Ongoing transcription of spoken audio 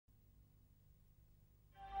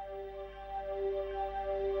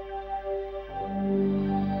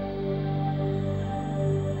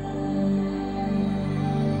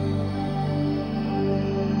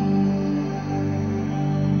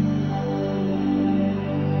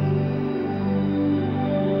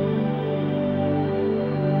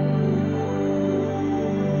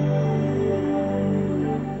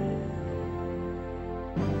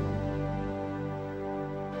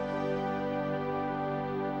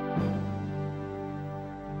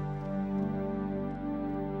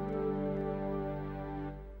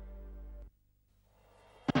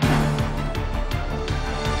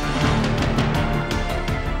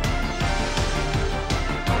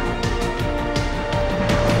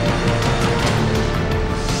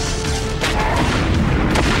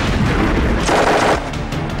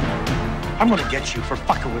I'm gonna get you for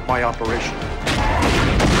fucking with my operation.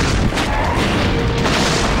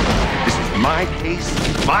 This is my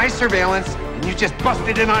case, my surveillance, and you just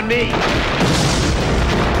busted in on me.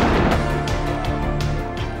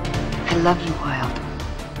 I love you, Wild.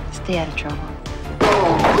 Stay out of trouble.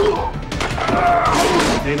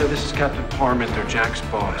 Dana, this is Captain Parmenter, Jack's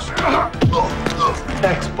boss.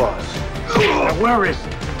 Ex-boss. Now, where is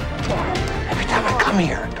it? Every time I come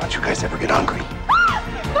here, don't you guys ever get hungry?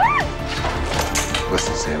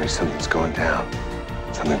 Listen, Sammy, something's going down.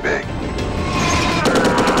 Something big.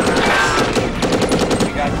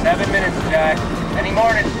 We got 7 minutes, Jack. Any more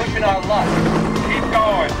and it's pushing our luck. Keep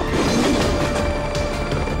going.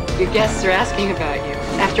 Your guests are asking about you.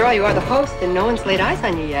 After all, you are the host, and no one's laid eyes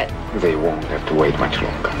on you yet. They won't have to wait much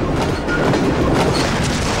longer.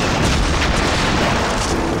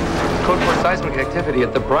 Code for seismic activity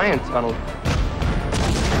at the Bryant Tunnel.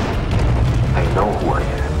 I know who I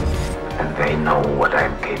am, and they know what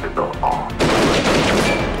I'm capable of.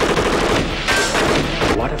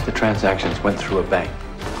 What if the transactions went through a bank?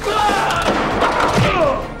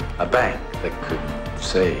 A bank that could,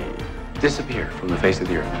 say, disappear from the face of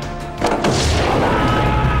the earth.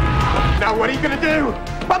 Now, what are you gonna do?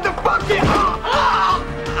 Motherfucker!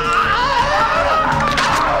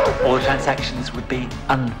 All the transactions would be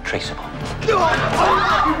untraceable.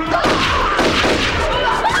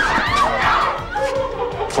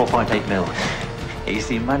 4.8 mil.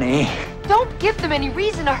 Easy money. Don't give them any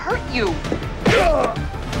reason to hurt you.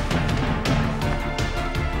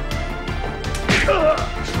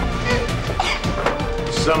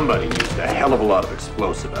 Somebody used a hell of a lot of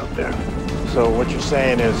explosive out there. So what you're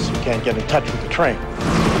saying is you can't get in touch with the train?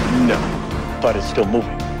 No. But it's still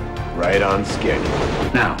moving. Right on schedule.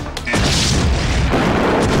 Now.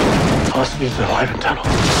 Hostages are alive in tunnel.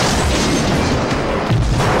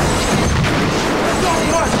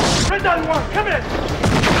 Red Dot 1, come in!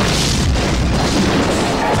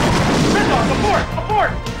 Red Dot,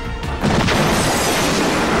 abort!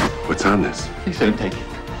 What's on this? Please don't take it.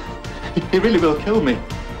 He really will kill me.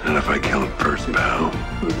 And if I kill him first, pal?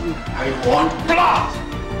 I want blood!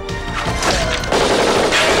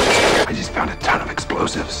 I just found a ton of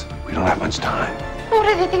explosives. We don't have much time. What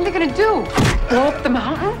do they think they're gonna do? Blow up the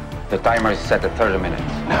mountain? The timer is set at 30 minutes.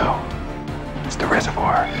 No. It's the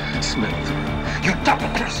reservoir. Smith, you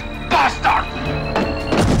double-crossing bastard!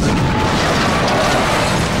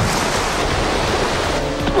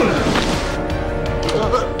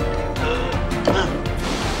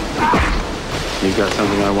 You got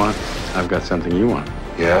something I want. I've got something you want.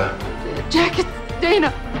 Yeah? Jack, it's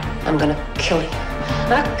Dana. I'm gonna kill you.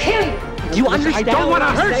 I'll kill you. Do you understand? I don't want to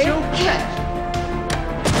hurt you!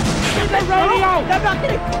 Get the radio! I'm not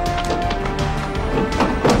gonna...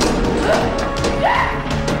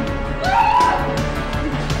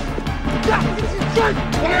 Let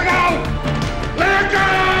her go! Let her go!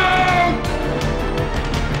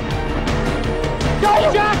 Go,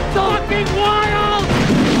 Jack! Fucking wild!